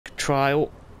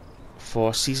trial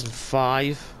for season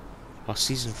 5 or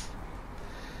season.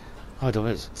 Hold on,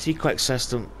 it's 3 quick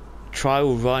system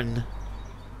trial run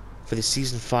for the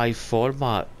season 5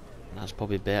 format. That's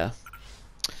probably better.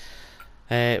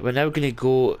 We're now going to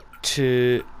go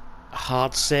to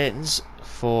hard settings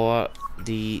for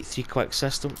the 3 quick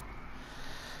system.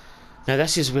 Now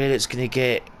this is where it's going to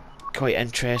get quite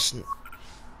interesting,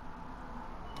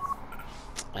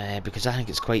 because I think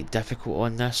it's quite difficult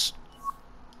on this.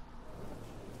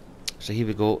 So here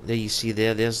we go. There you see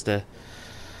there's the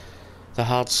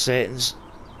hard settings.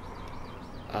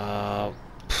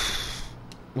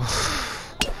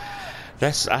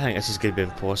 This, I think this is going to be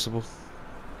impossible.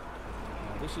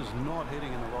 This is not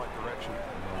heading in the right direction.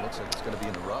 It looks like it's going to be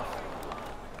in the rough.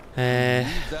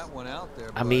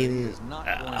 I mean,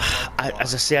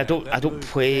 as I say, I don't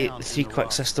play the 3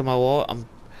 quick system a lot.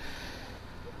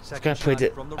 I've kind of played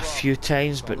it a few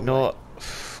times, but not.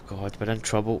 God, we're in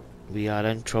trouble. We are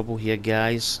in trouble here,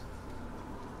 guys.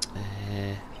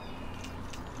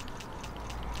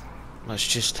 Let's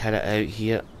just hit it out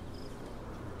here.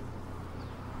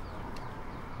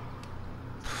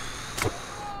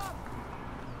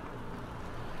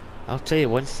 I'll tell you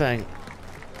one thing.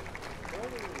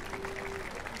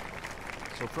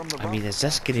 I mean, is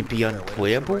this going to be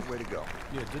unplayable?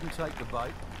 Yeah, didn't take the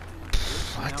bait.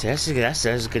 This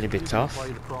is going to be tough.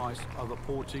 Play the price of a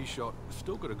poor tee shot.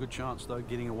 Still got a good chance though,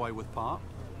 getting away with par.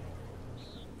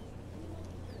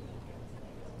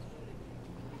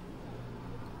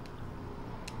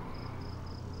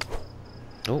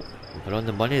 Oh, we're on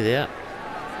the money there.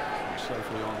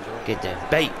 Safely on there. Get down,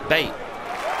 bait. Not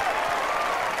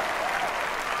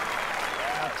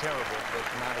terrible, but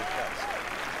not at best.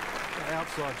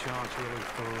 Outside chance really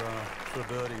for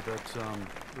birdie, but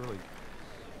really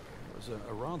it was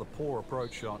a rather poor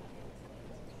approach shot.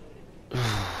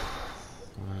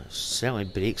 Certainly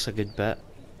breaks a good bit.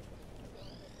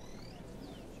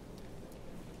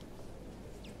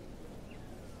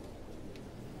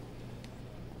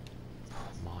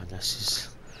 Oh man, this is.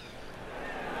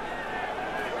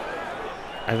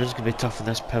 Everyone's gonna be tough in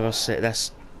this power set,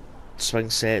 this swing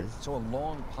setting. So a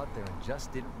long putt there and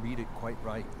just didn't read it quite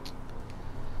right.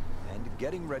 And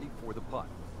getting ready for the putt.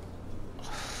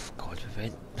 God, we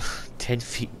went 10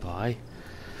 feet by.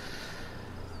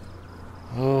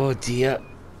 Oh dear.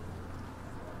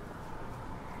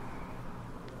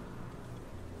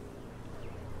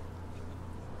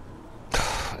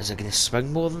 Is it going to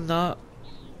swing more than that?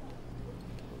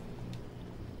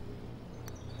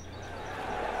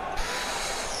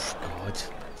 God.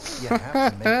 You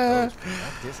have to make those from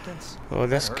that distance. Oh,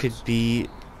 this could be.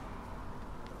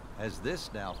 As this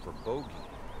now for bogey.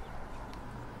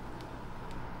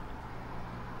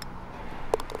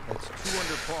 That's 2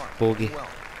 under par. Bogey. Well.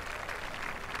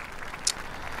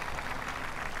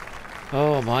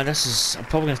 Oh man, this is. I'm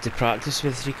probably going to have to practice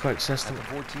with the 3 quick system. At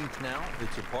the 14th now,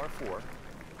 it's a par 4.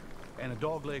 And a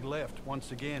dogleg left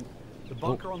once again. The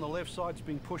bunker on the left side's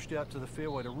been pushed out to the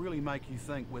fairway to really make you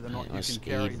think whether or not you can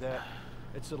carry that.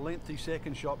 It's a lengthy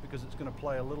second shot because it's going to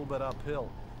play a little bit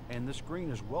uphill. And this green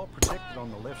is well protected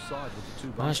on the left side with the 2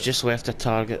 bunkers. That's just left a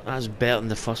target. That's better than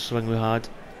the first swing we had.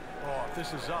 Oh, if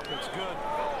this is up, it's good.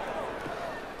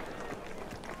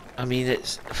 I mean,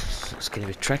 it's going to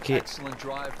be tricky. Excellent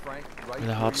drive, Frank. Right with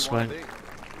a hard swing.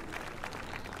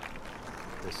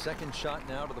 The second shot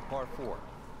now to the par 4.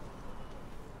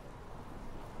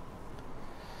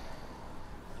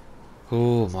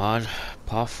 Oh man,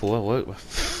 par 4, look,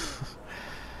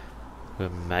 we're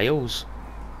miles.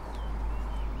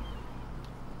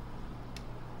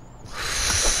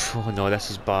 Oh no, this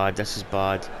is bad, this is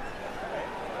bad.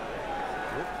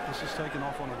 This is taken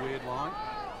off on a weird line.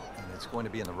 And it's going to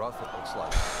be in the rough, it looks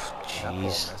like. Jeez. That ball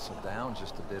nestled down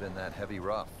just a bit in that heavy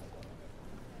rough.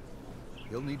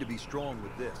 He'll need to be strong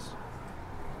with this.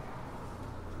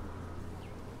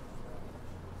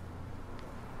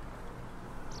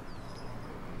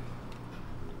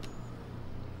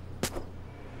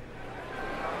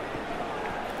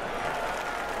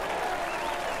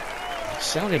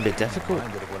 Sounding a bit difficult.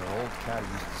 Reminded of what an old caddy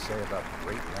used to say about the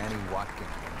great Lanny Watkins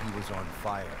when he was on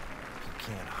fire. You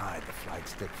can't hide the flight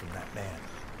stick from that man.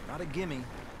 Not a gimme,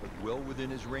 but well within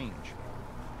his range.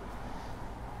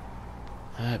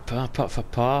 Alright, putt for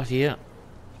par here.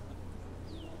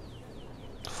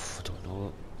 I don't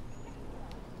know.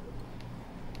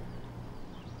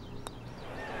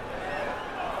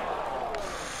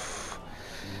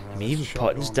 I mean, even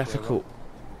putting's difficult.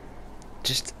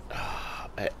 Just.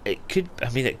 It could, I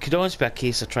mean, it could almost be a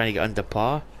case of trying to get under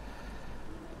par.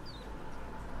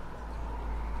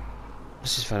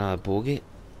 This is for another bogey.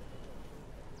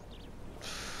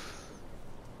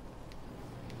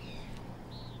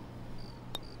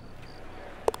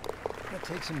 That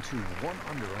takes him to 1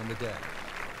 under on the day.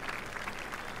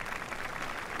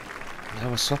 Now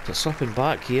we're swapping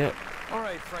back here. All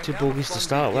right, Frank, 2 now bogeys the to fun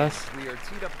start begins. with. We are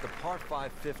teed up the par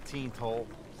 5 15th hole.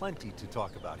 Plenty to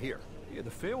talk about here. Yeah,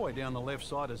 the fairway down the left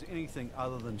side is anything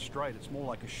other than straight. It's more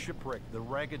like a shipwreck, the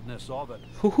raggedness of it.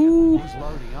 Hoo-hoo. He's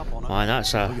loading up on it. Man,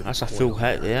 that's a full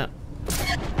hit there.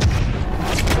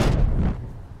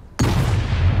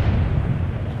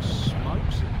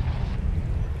 Smokes it.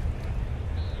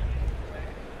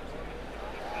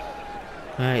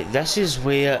 Right, this is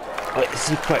where the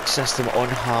 3-quick system on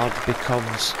hard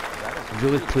becomes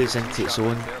really plays into its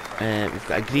own. We've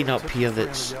got a green up here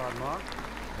that's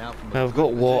well, we've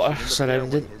got water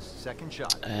surrounding.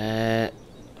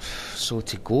 So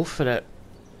to go for it,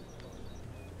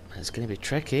 it's going to be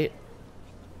tricky.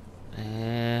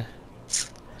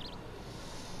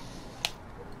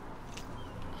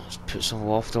 Let's put some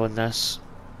loft on this.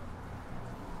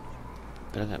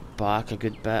 Bring it back a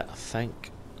good bit, I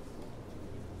think.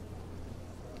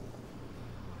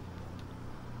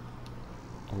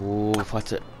 Oh, we've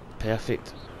hit it.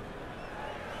 Perfect.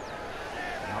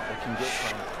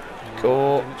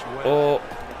 Go. Oh.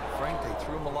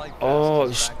 Oh,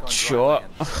 it's short.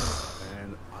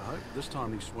 And I hope this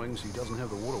time he swings, he doesn't have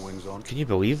the water wings on. Can you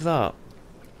believe that?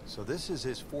 So this is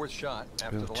his 4th shot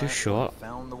after Well, the too last short. one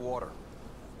found the water.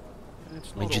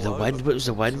 Mind you, the wind. What was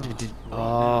the wind? We did.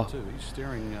 Oh, He's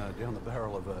staring down the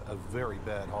barrel of a very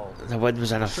bad hole. the wind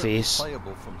was in our face.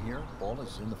 Playable from here. Ball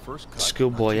is in the first cut.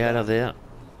 Schoolboy error there.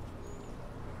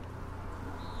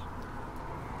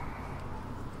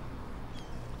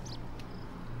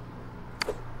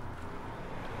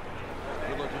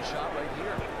 Good looking shot right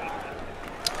here.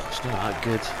 It's not that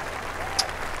good.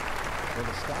 Well,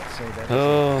 the stats say that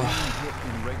Oh, it's a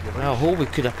hit in regulation. well, a hole we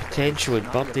could have potentially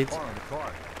Not yet birdied. far on the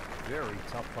card. Very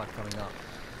tough putt coming up.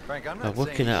 Frank, I'm We're not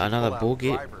looking saying you at should another pull out bogey.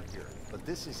 driver here, but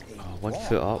this is a 1 long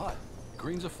foot up. putt.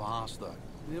 Greens are fast though.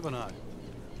 You never know.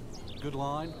 Good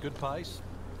line, good pace.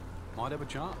 Might have a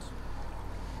chance.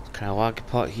 Kind of lag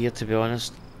putt here, to be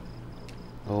honest.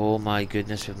 Oh my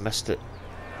goodness, we've missed it.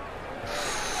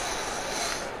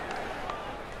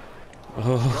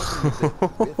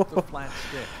 Oh, With the flat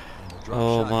stick and the drop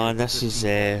oh shot man, here this for is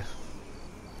 15.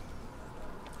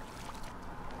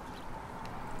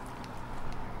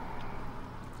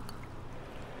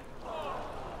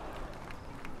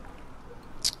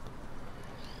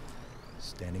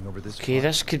 Standing over this okay. putt,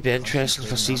 This could be interesting for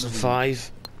concentrating season on the lead.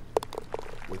 5.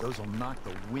 Well, those will knock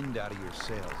the wind out of your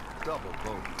sails. Double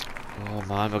bogey. Oh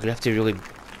man, we're gonna have to really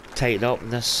tighten up in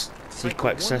this Frank,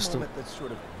 quick one system. moment that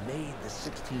sort of made the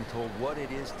 16th hole what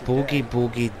it is today Bogey,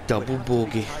 bogey, would double have to be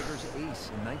bogey. Tiger's ace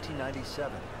in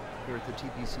 1997 here at the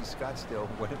TPC Scottsdale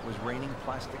when it was raining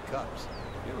plastic cups.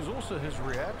 It was also his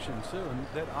reaction too, and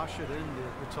that ushered in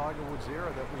the Tiger Woods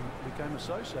era that we became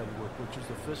associated with, which is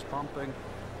the fist pumping,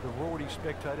 the rowdy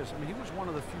spectators. I mean, he was one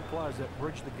of the few players that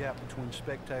bridged the gap between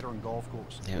spectator and golf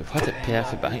course. Yeah, we've had it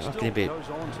perfect, but I think we're going to be,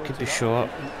 could be short.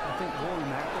 And I think Rory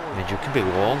McIlroy, I mean, you could be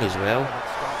long as well. that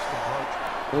starts to broach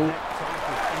Oh, that type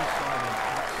of inside and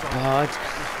outside bad.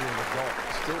 atmosphere of the golf.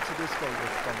 Still to this day,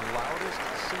 it's the loudest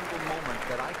single moment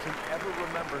that I can ever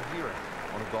remember hearing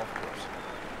on a golf course.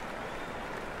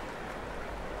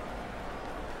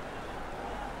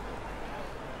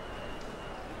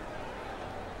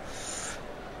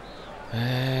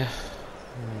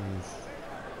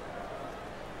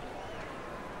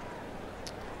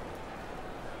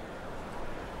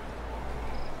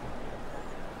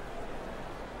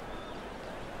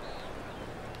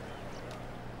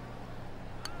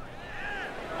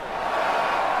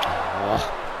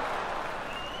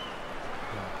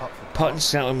 Putting's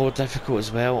certainly more difficult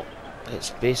as well.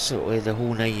 It's basically the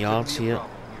whole 9 yards here.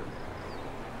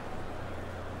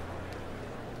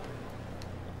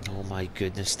 Oh my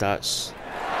goodness, that's...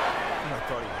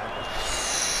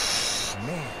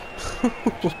 Man,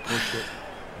 just pushed it.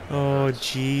 Oh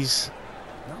jeez.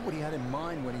 Not what he had in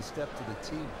mind when he stepped to the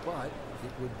tee, but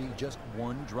it would be just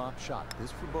one drop shot.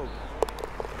 This for bogey.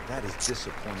 That is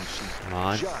disappointing. She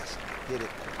Man. just hit it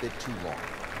a bit too long.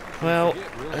 Well,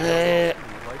 the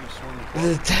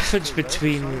difference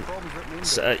between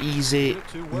sort of easy,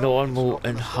 normal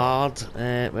and hard,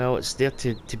 well, it's there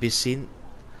to be seen.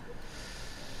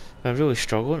 I'm really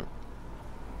struggling.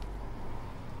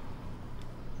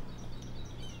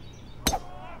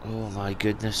 Oh my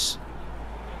goodness.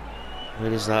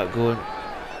 Where is that going?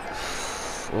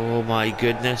 Oh my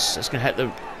goodness. It's going to hit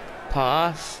the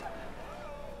path.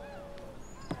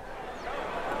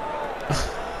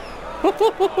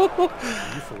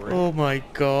 Oh my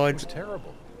god.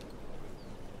 Terrible.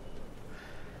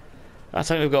 I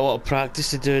think we've got a lot of practice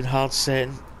to do in hard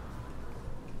setting.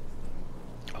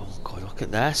 Look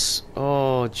at this.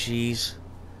 Oh, jeez.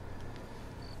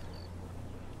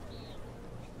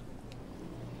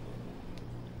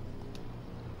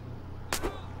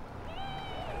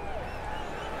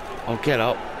 Oh, get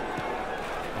up.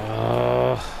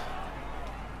 Oh.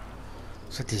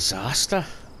 It's a disaster.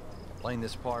 Playing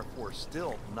this par 4,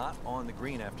 still not on the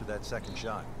green after that second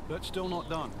shot. But still not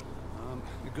done.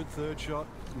 A good third shot.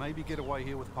 Maybe get away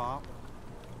here with par.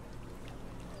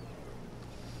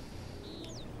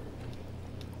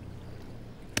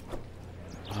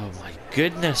 Oh my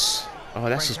goodness. Oh,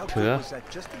 this is poor. Was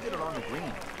that just to get it on the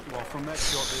green? Well, from that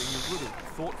shot there, you would have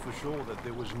thought for sure that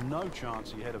there was no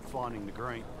chance he had of finding the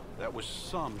green. That was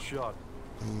some shot.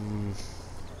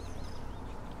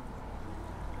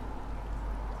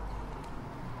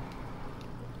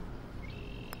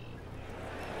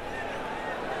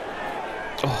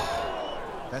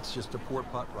 Oh. That's just a poor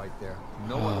putt right there.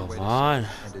 No Oh, other way man. to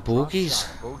say it. And a Bogeys.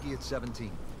 drop shot, bogey at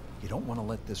 17. You don't want to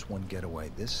let this one get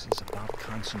away. This is about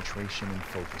concentration and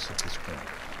focus at this point.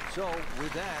 So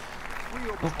with that,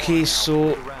 Okay,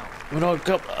 so we're not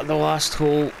got the last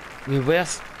hole. We were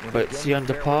about 3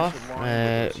 under par.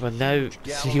 We're now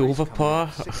 3 over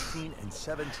par. 16 and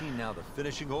 17 now. The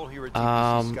finishing hole here at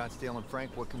TPC Scottsdale. And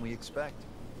Frank, what can we expect?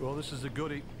 Well, this is a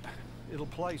goodie. It'll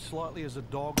play slightly as a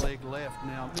dog leg left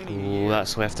now. Oh,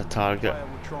 that's left a target.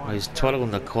 Oh, he's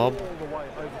twirling the club.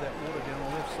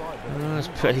 Oh, that's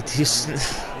pretty decent. It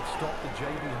stopped the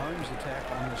JB Holmes attack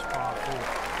on this par 4. You're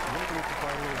going to have to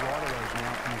play a little right of those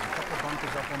now, and there's a couple of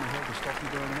bunkers up on the hill to stop you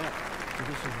doing that. So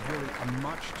this is really a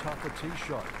much tougher tee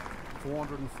shot.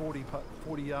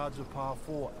 440 yards of par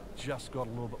 4 just got a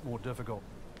little bit more difficult.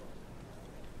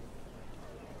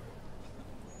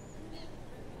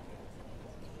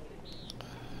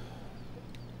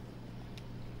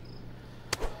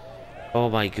 Oh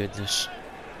my goodness.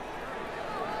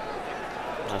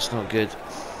 That's not good.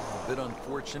 A bit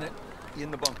unfortunate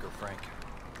in the bunker, Frank.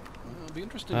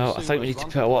 Well, I think we need to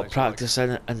put a lot of practice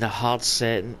in the hard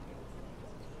setting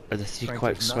of the 3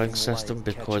 quick swing system,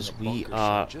 because we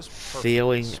are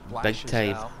failing big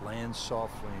time. Lands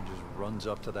softly and just runs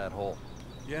up to that hole.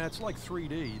 Yeah, it's like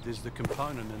 3D. There's the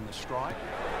component in the strike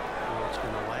where it's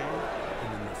going to land,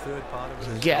 and then the third part of it.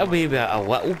 You can get away with it a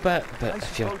little bit, but Nice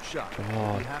if you're be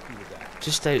happy with that.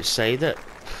 just outside it,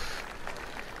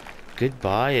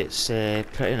 goodbye. It's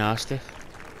pretty nasty.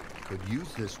 Could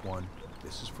use this one.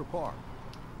 This is for par.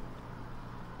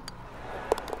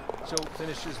 So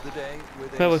finishes the day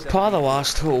with Well, we've par the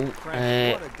last hole, What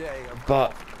a day of but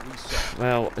golf we saw.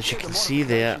 well, as you can see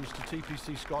there,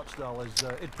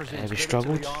 we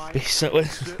struggled basically.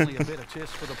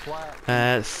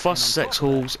 The first 6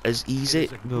 holes is easy.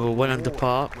 We were 1 under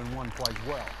par.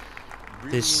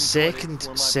 The second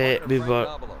set we were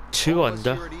 2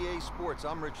 under,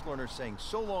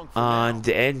 and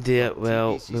the end there,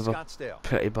 well, we were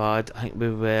pretty bad. I think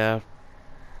we were,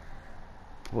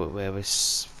 what were we,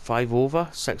 5 over,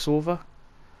 6 over.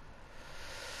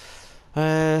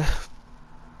 We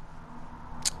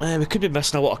could be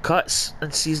missing a lot of cuts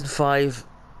in season 5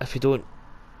 if we don't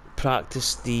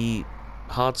practice the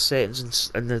hard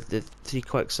settings in the 3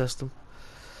 quick system.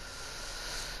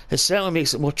 It certainly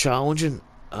makes it more challenging.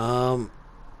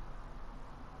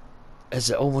 Is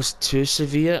it almost too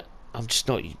severe? I'm just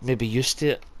not maybe used to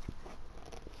it.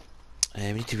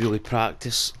 We need to really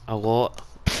practice a lot.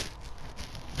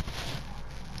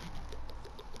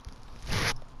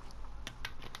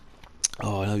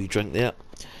 Oh, I know you drink there.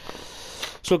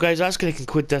 So guys, that's going to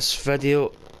conclude this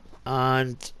video,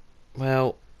 and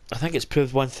well, I think it's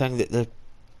proved one thing, that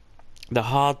the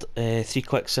hard 3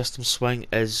 quick system swing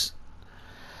is,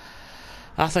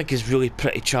 I think, is really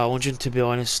pretty challenging, to be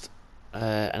honest,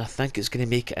 and I think it's going to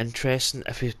make it interesting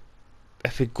if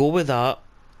we go with that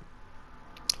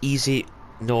easy,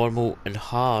 normal and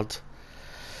hard.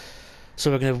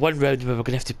 So we're going to have one round where we're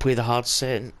going to have to play the hard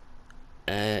setting,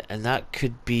 and that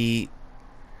could be,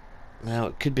 now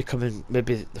it could be coming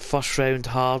maybe the first round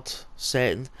hard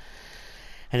setting,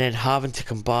 and then having to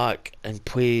come back and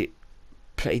play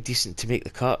pretty decent to make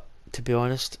the cut, to be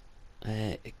honest.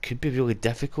 It could be really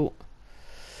difficult.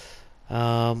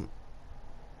 As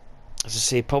I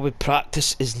say, probably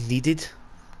practice is needed.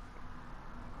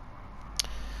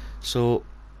 So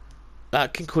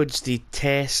that concludes the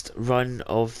test run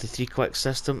of the 3 quick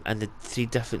system and the 3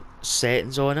 different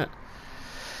settings on it.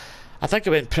 I think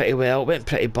it went pretty well. It went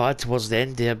pretty bad towards the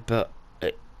end there, but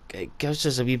it gives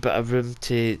us a wee bit of room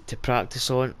to practice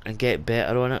on and get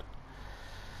better on it.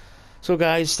 So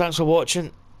guys, thanks for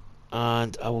watching,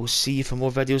 and I will see you for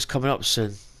more videos coming up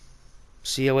soon.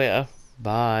 See you later.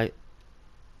 Bye.